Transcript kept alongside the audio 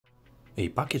A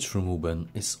package from Wuben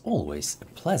is always a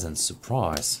pleasant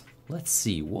surprise. Let's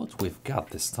see what we've got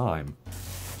this time.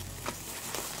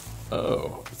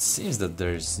 Oh, it seems that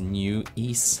there's new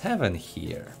E7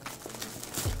 here.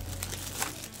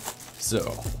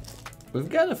 So, we've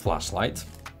got a flashlight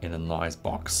in a nice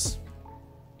box,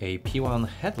 a P1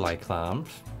 headlight lamp,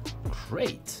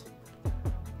 great,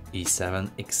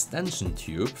 E7 extension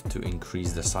tube to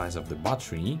increase the size of the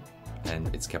battery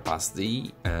and its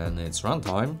capacity and its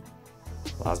runtime.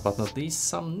 Last but not least,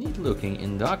 some neat looking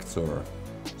inductor.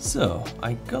 So,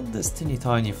 I got this teeny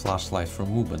tiny flashlight from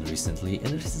Wuben recently,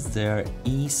 and this is their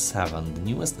E7, the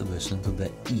newest addition to the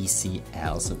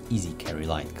ECL, so Easy Carry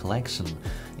Light collection.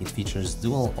 It features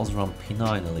dual Osram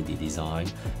P9 LED design,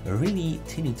 a really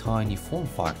teeny tiny form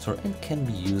factor, and can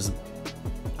be used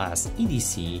as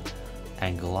EDC,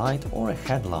 angle light or a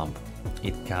headlamp.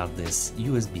 It got this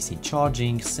USB-C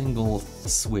charging, single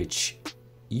switch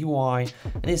UI,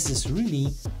 and this is really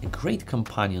a great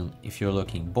companion if you're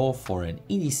looking both for an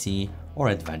EDC or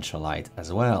adventure light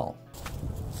as well.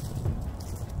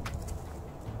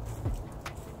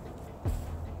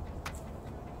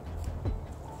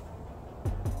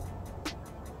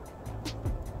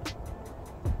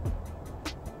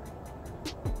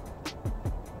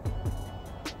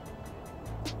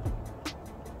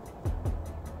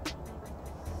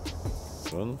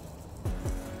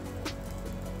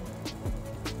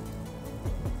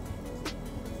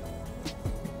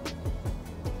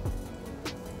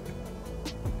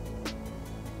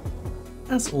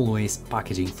 As always,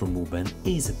 packaging from Lumen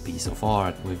is a piece of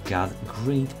art. We've got a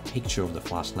great picture of the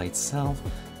flashlight itself,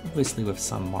 obviously with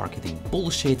some marketing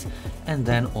bullshit, and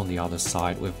then on the other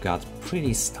side we've got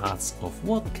pretty stats of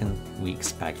what can we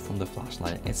expect from the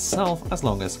flashlight itself as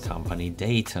long as company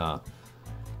data.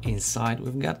 Inside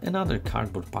we've got another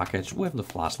cardboard package with the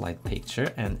flashlight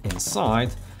picture, and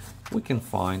inside we can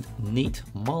find neat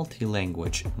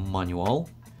multi-language manual,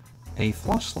 a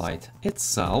flashlight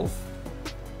itself,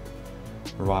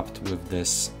 wrapped with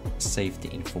this safety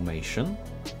information,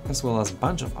 as well as a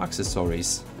bunch of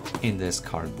accessories in this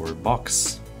cardboard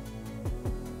box,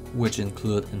 which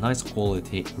include a nice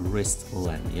quality wrist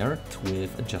lanyard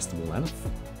with adjustable length,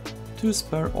 2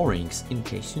 spare O-rings in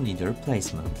case you need a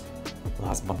replacement.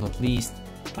 Last but not least,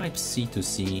 Type-C to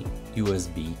C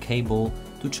USB cable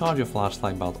to charge your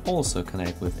flashlight, but also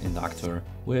connect with inductor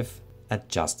with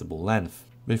adjustable length.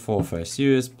 Before first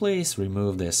use, please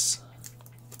remove this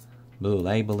blue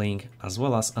labeling, as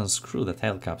well as unscrew the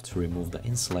tail cap to remove the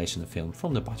insulation film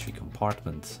from the battery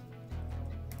compartment.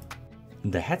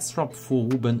 The head strap for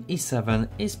Wuben E7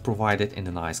 is provided in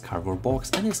a nice cardboard box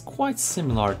and is quite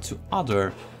similar to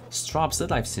other straps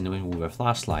that I've seen in Wuben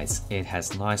flashlights. It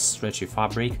has nice stretchy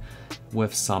fabric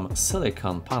with some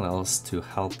silicone panels to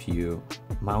help you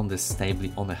mount this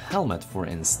stably on a helmet, for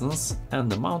instance, and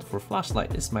the mount for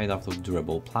flashlight is made out of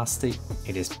durable plastic.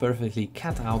 It is perfectly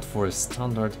cut out for a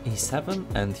standard E7,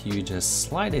 and you just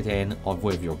slide it in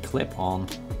with your clip on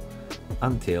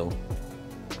until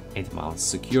it mounts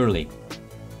securely.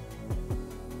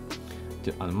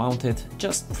 To unmount it,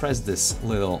 just press this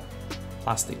little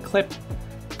plastic clip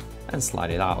and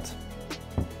slide it out.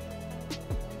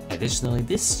 Additionally,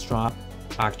 this strap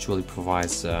actually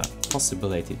provides a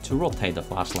possibility to rotate the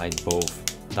flashlight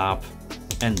both up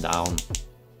and down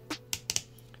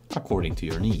according to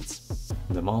your needs.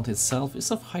 The mount itself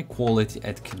is of high quality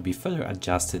and could be further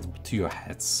adjusted to your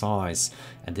head size.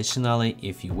 Additionally,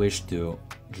 if you wish to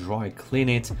dry clean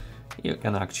it, you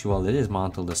can actually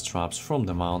dismantle the straps from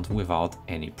the mount without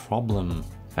any problem.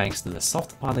 Thanks to the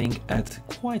soft padding and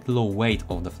quite low weight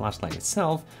of the flashlight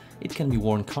itself, it can be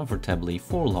worn comfortably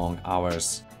for long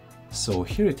hours. So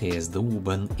here it is, the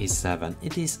Wuben E7.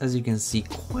 It is, as you can see,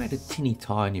 quite a teeny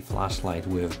tiny flashlight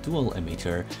with dual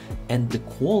emitter, and the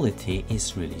quality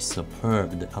is really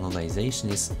superb. The anodization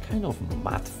is kind of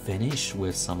matte finish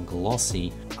with some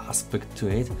glossy aspect to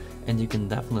it, and you can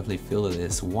definitely feel it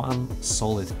is one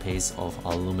solid piece of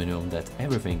aluminum, that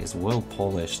everything is well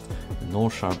polished, no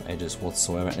sharp edges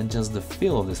whatsoever, and just the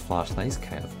feel of this flashlight is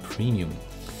kind of premium.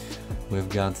 We've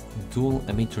got dual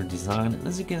emitter design, and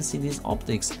as you can see, these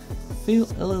optics feel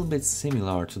a little bit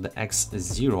similar to the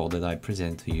X0 that I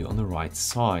present to you on the right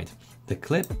side. The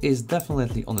clip is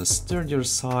definitely on a sturdier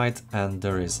side, and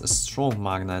there is a strong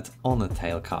magnet on the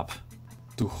tail cap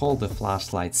to hold the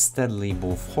flashlight steadily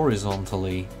both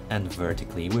horizontally and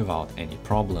vertically without any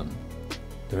problem.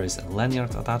 There is a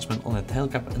lanyard attachment on the tail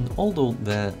cap, and although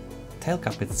the tail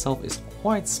cap itself is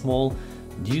quite small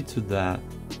due to the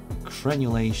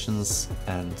granulations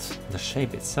and the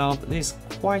shape itself, it is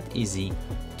quite easy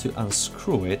to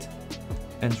unscrew it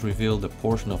and reveal the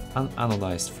portion of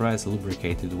unanodized threads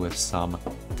lubricated with some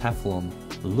Teflon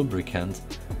lubricant,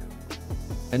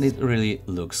 and it really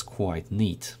looks quite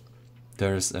neat.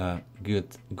 There's a good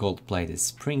gold-plated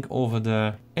spring over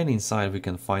there, and inside we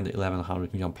can find the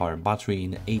 1100 mAh battery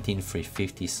in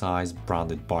 18350 size,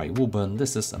 branded by Wuben.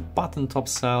 This is a button top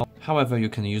cell, however you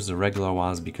can use the regular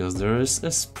ones because there is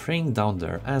a spring down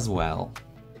there as well.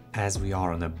 As we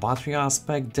are on a battery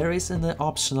aspect, there is an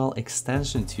optional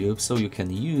extension tube, so you can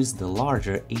use the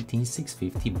larger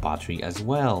 18650 battery as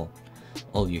well.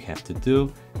 All you have to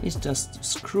do is just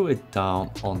screw it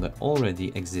down on the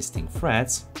already existing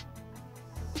threads,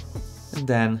 and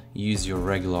then use your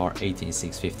regular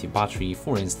 18650 battery,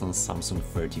 for instance Samsung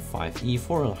 35E,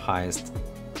 for the highest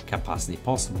capacity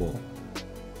possible.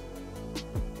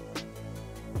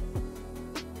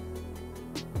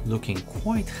 Looking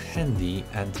quite handy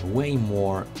and way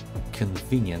more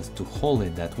convenient to hold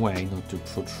it that way, not to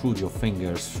protrude your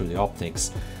fingers through the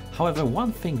optics. However,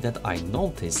 one thing that I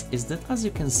noticed is that, as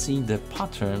you can see, the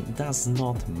pattern does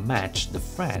not match the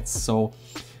threads, so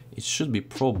it should be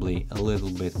probably a little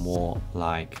bit more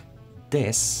like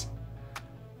this,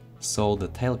 so the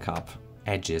tail cap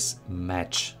edges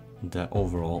match the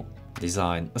overall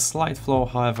design. A slight flaw,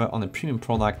 however, on a premium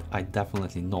product I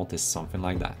definitely noticed something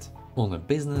like that. On the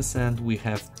business end, we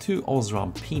have two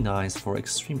Osram P9s for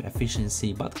extreme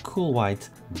efficiency but cool white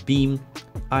beam.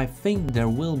 I think there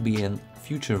will be a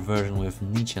future version with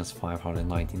Nichens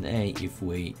 519A if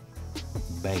we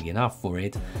beg enough for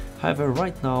it. However,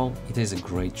 right now it is a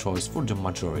great choice for the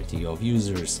majority of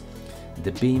users.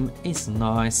 The beam is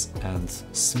nice and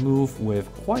smooth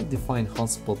with quite defined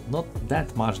hotspot, not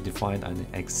that much defined on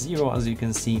X0 as you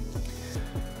can see,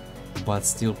 but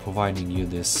still providing you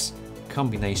this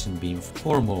combination beam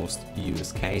for most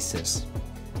use cases.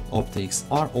 Optics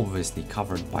are obviously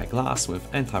covered by glass with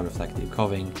anti-reflective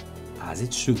coating, as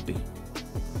it should be.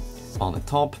 On the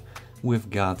top we've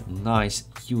got nice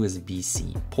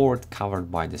USB-C port covered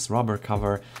by this rubber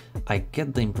cover. I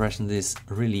get the impression this is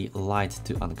really light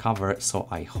to uncover, so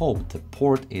I hope the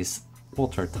port is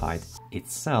watertight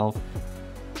itself.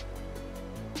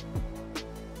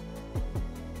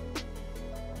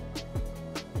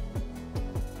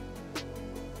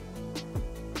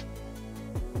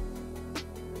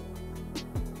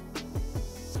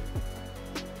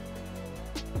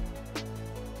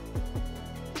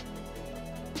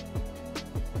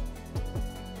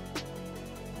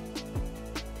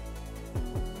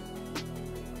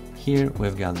 Here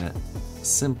we've got a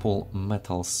simple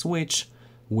metal switch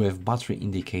with battery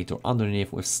indicator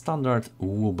underneath with standard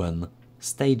Wuben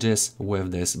stages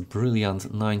with this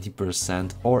brilliant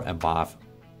 90% or above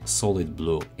solid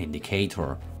blue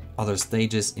indicator. Other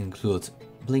stages include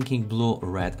blinking blue,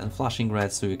 red and flashing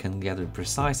red, so you can get a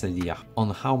precise idea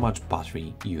on how much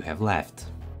battery you have left.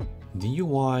 The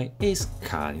UI is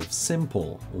kind of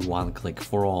simple, one click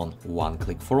for on, one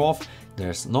click for off.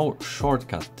 There's no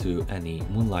shortcut to any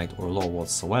moonlight or low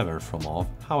whatsoever from off.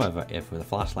 However, if the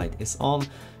flashlight is on,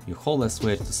 you hold the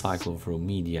switch to cycle through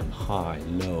medium, high,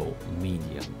 low,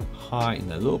 medium, high in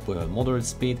the loop with a moderate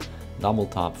speed, double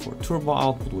tap for turbo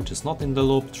output which is not in the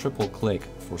loop, triple click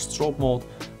for strobe mode,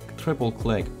 triple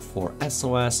click for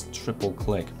SOS, triple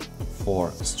click for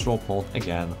strobe mode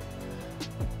again.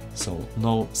 So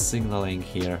no signaling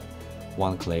here,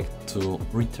 one click to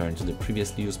return to the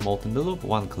previously used mode in the loop,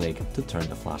 one click to turn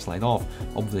the flashlight off.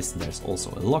 Obviously there's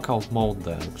also a lockout mode,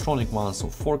 the electronic one, so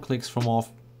 4 clicks from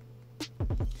off.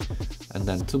 And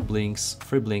then 2 blinks,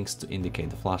 3 blinks to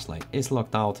indicate the flashlight is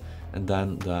locked out, and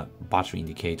then the battery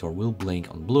indicator will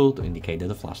blink on blue to indicate that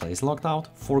the flashlight is locked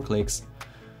out, 4 clicks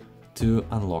to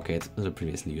unlock it to the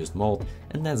previously used mode,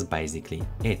 and that's basically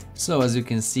it. So as you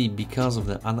can see, because of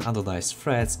the unanodized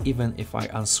threads, even if I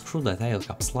unscrew the tail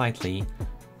cap slightly,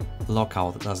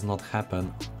 lockout does not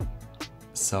happen,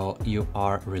 so you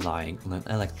are relying on an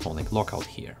electronic lockout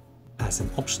here. As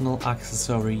an optional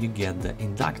accessory you get the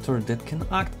inductor that can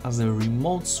act as a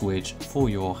remote switch for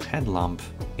your headlamp.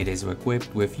 It is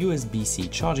equipped with USB-C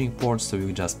charging ports, so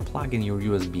you just plug in your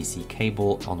USB-C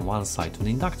cable on one side to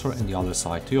the inductor and the other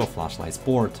side to your flashlight's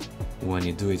port. When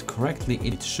you do it correctly,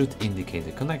 it should indicate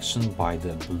the connection by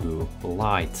the blue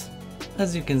light.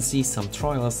 As you can see, some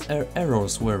trials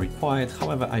errors were required,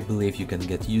 however I believe you can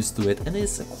get used to it, and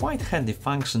it's a quite handy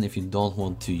function if you don't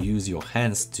want to use your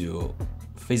hands to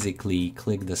physically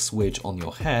click the switch on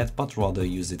your head, but rather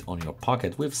use it on your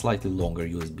pocket with slightly longer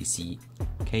USB-C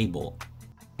cable.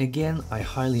 Again, I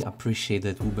highly appreciate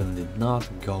that Wuben did not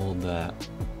go the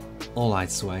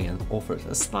all-lights way and offers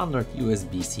a standard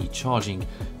USB-C charging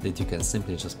that you can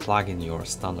simply just plug in your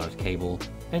standard cable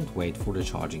and wait for the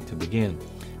charging to begin.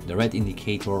 The red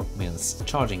indicator means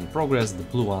charging in progress, the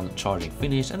blue one charging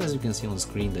finished, and as you can see on the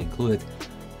screen, the included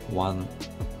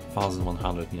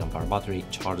 1100 mAh battery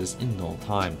charges in no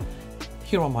time.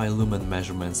 Here are my lumen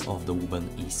measurements of the Wuben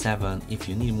E7. If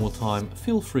you need more time,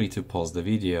 feel free to pause the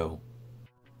video.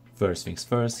 First things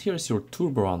first, here's your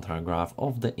turbo runtime graph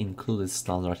of the included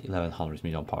standard 1100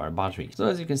 mAh battery. So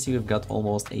as you can see, we've got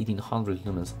almost 1800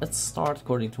 lumens at start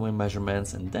according to my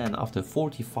measurements, and then after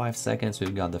 45 seconds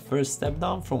we've got the first step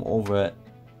down from over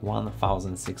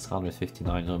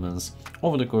 1659 lumens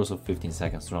over the course of 15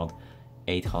 seconds around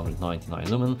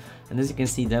 899 lumen, and as you can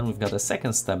see then we've got a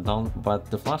second step down, but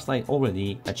the flashlight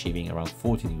already achieving around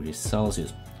 40 degrees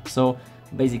Celsius. So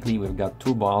basically we've got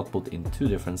turbo output in two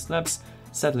different steps,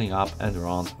 settling up at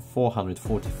around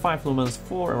 445 lumens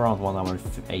for around 1 hour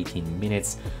 18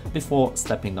 minutes before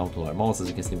stepping down to lower modes. As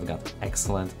you can see, we've got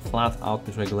excellent flat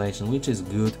output regulation, which is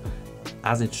good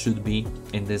as it should be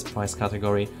in this price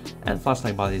category, and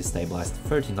flashlight body is stabilized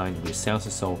 39 degrees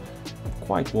Celsius, so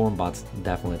quite warm but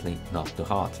definitely not too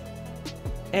hot.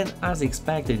 And as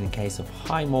expected in case of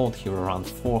high mode, here around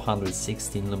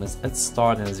 416 lumens at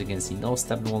start, and as you can see, no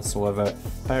step down whatsoever,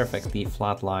 perfectly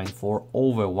flat line for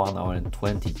over 1 hour and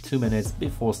 22 minutes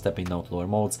before stepping down to lower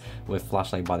modes with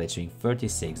flashlight body achieving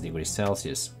 36 degrees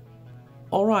Celsius.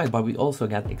 Alright, but we also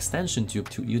got extension tube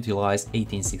to utilize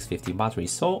 18650 battery,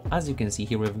 so as you can see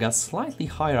here we've got slightly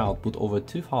higher output over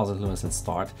 2000 lumens at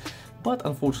start, but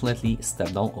unfortunately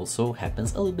step down also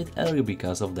happens a little bit earlier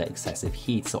because of the excessive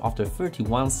heat. So after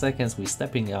 31 seconds we're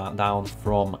stepping down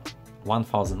from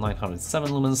 1907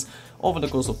 lumens over the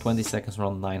course of 20 seconds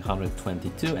around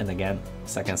 922, and again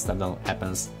second step down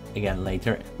happens again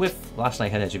later with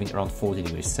flashlight head achieving around 40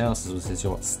 degrees Celsius, which is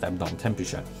your step down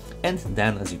temperature. And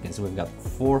then as you can see we've got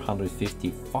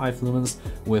 455 lumens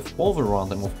with overall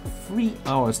runtime of 3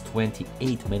 hours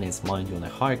 28 minutes, mind you, on a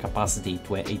higher capacity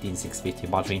to a 18650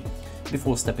 battery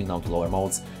before stepping down to lower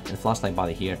modes, and flashlight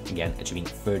body here again achieving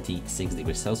 36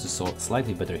 degrees Celsius, so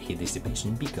slightly better heat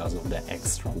dissipation because of the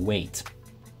extra weight.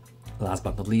 Last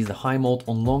but not least, the high mode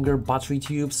on longer battery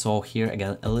tubes. So here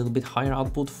again a little bit higher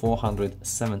output,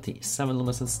 477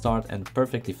 lumens at start, and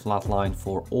perfectly flat line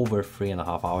for over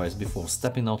 3.5 hours before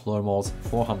stepping out lower modes,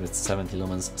 470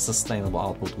 lumens sustainable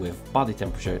output with body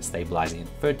temperature stabilizing at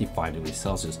 35 degrees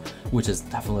Celsius, which is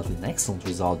definitely an excellent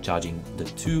result judging the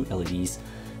two LEDs.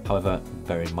 However,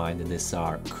 bear in mind that these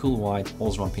are cool white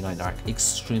Osram P9 are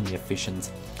extremely efficient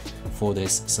for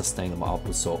this sustainable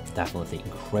output, so definitely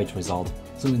great result.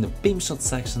 So in the Beamshot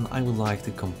section I would like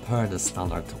to compare the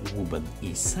standard Wuben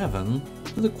E7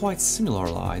 to the quite similar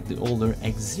light, the older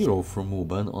X0 from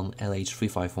Wuben on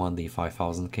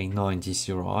LH351D5000K90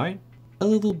 CRI, a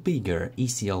little bigger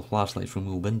ECL flashlight from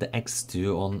Lumen, the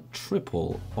X2 on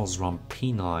triple Osram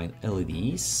P9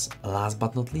 LEDs. Last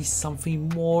but not least, something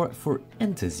more for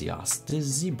enthusiasts, the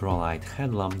Zebralight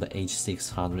headlamp, the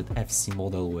H600 FC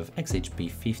model with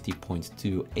XHP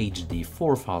 50.2 HD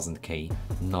 4000K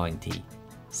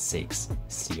 96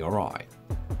 CRI.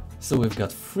 So we've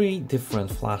got 3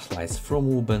 different flashlights from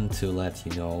Wuben to let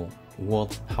you know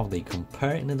how they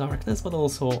compare in the darkness, but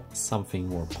also something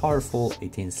more powerful,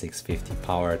 18650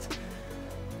 powered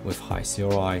with high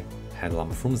CRI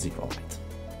headlamp from Zebralight.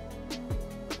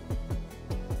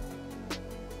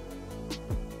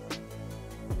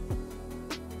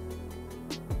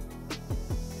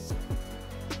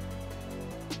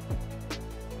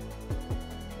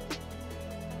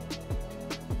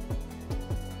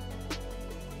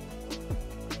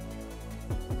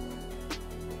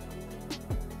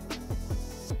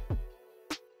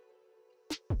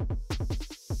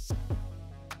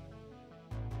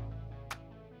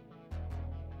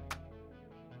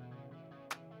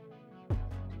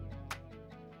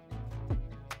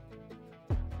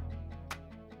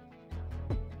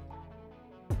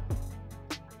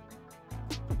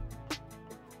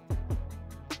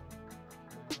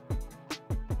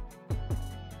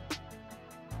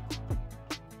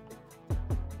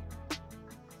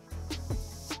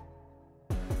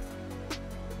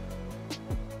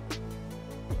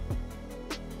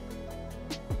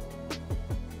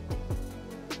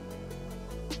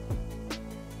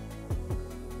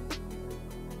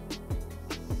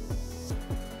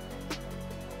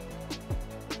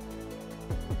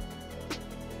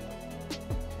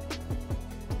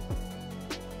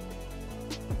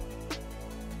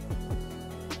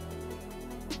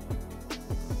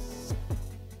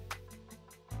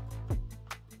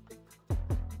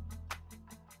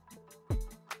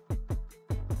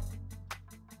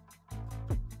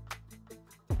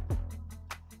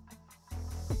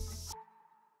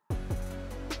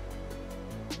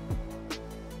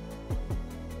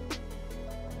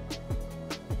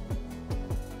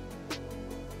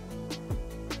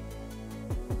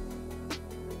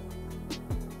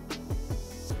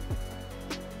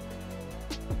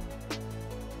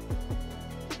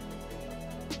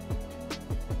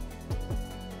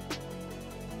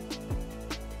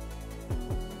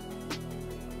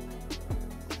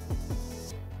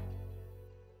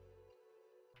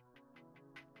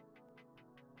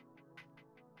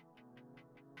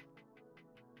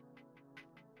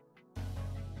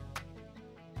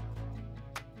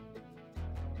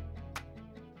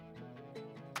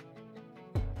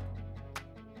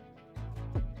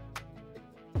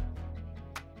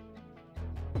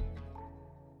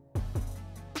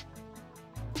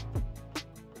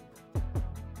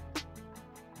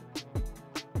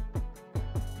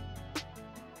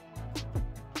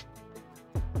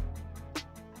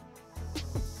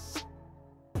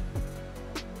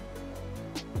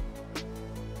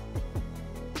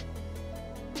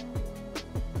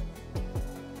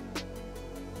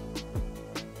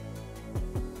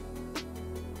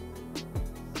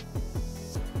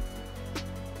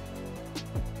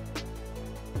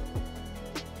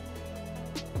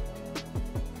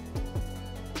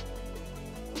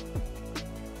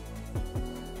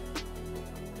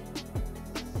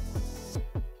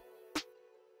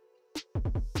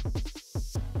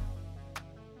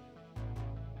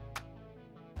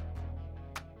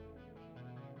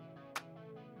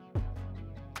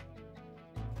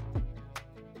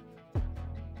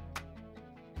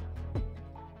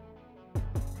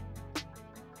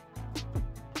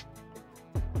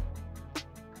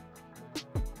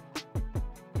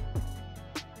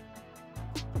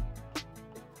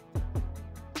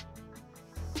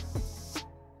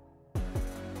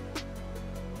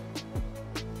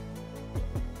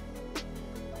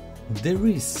 There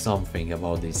is something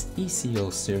about this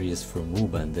ECL series from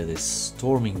Wuben that is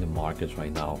storming the market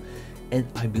right now, and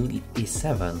I believe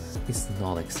E7 is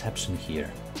no exception here.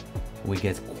 We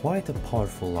get quite a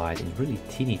powerful light in really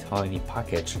teeny tiny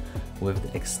package with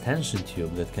the extension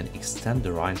tube that can extend the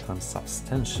runtime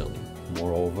substantially.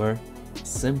 Moreover,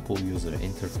 simple user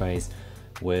interface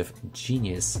with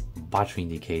genius battery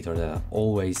indicator that I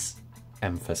always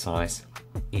emphasize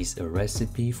is a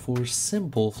recipe for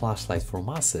simple flashlight for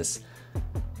masses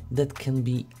that can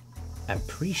be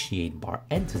appreciated by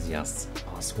enthusiasts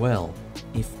as well.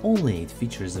 If only it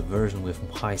features a version with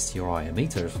high CRI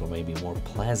emitters for maybe more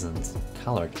pleasant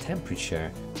color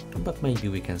temperature, but maybe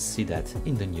we can see that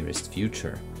in the nearest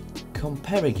future.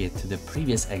 Comparing it to the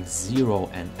previous X0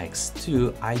 and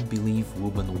X2, I believe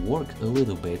Wuben worked a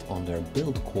little bit on their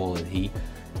build quality,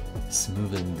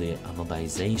 smoothened the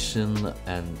anodization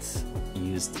and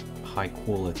used high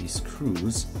quality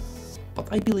screws, but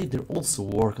I believe they also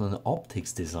work on the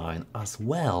optics design as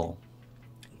well.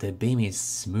 The beam is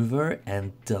smoother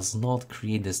and does not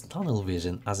create this tunnel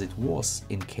vision as it was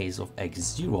in case of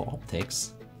X0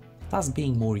 optics, thus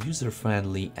being more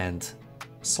user-friendly and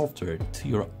softer to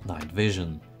your night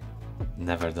vision.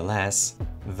 Nevertheless,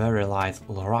 very light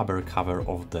rubber cover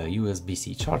of the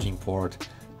USB-C charging port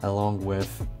along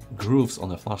with grooves on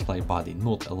the flashlight body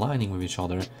not aligning with each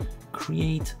other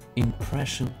create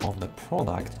impression of the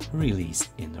product released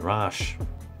in a rush.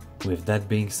 With that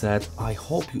being said, I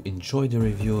hope you enjoyed the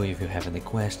review. If you have any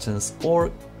questions or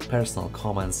personal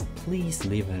comments, please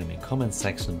leave them in the comment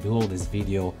section below this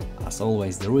video. As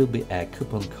always, there will be a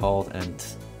coupon code and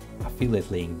affiliate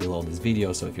link below this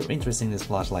video, so if you're interested in this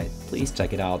flashlight, please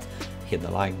check it out. Hit the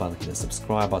like button, hit the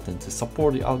subscribe button to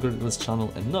support the algorithms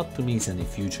channel and not to miss any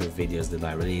future videos that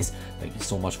I release. Thank you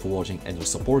so much for watching and your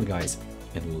support, guys,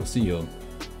 and we will see you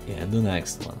in the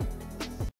next one.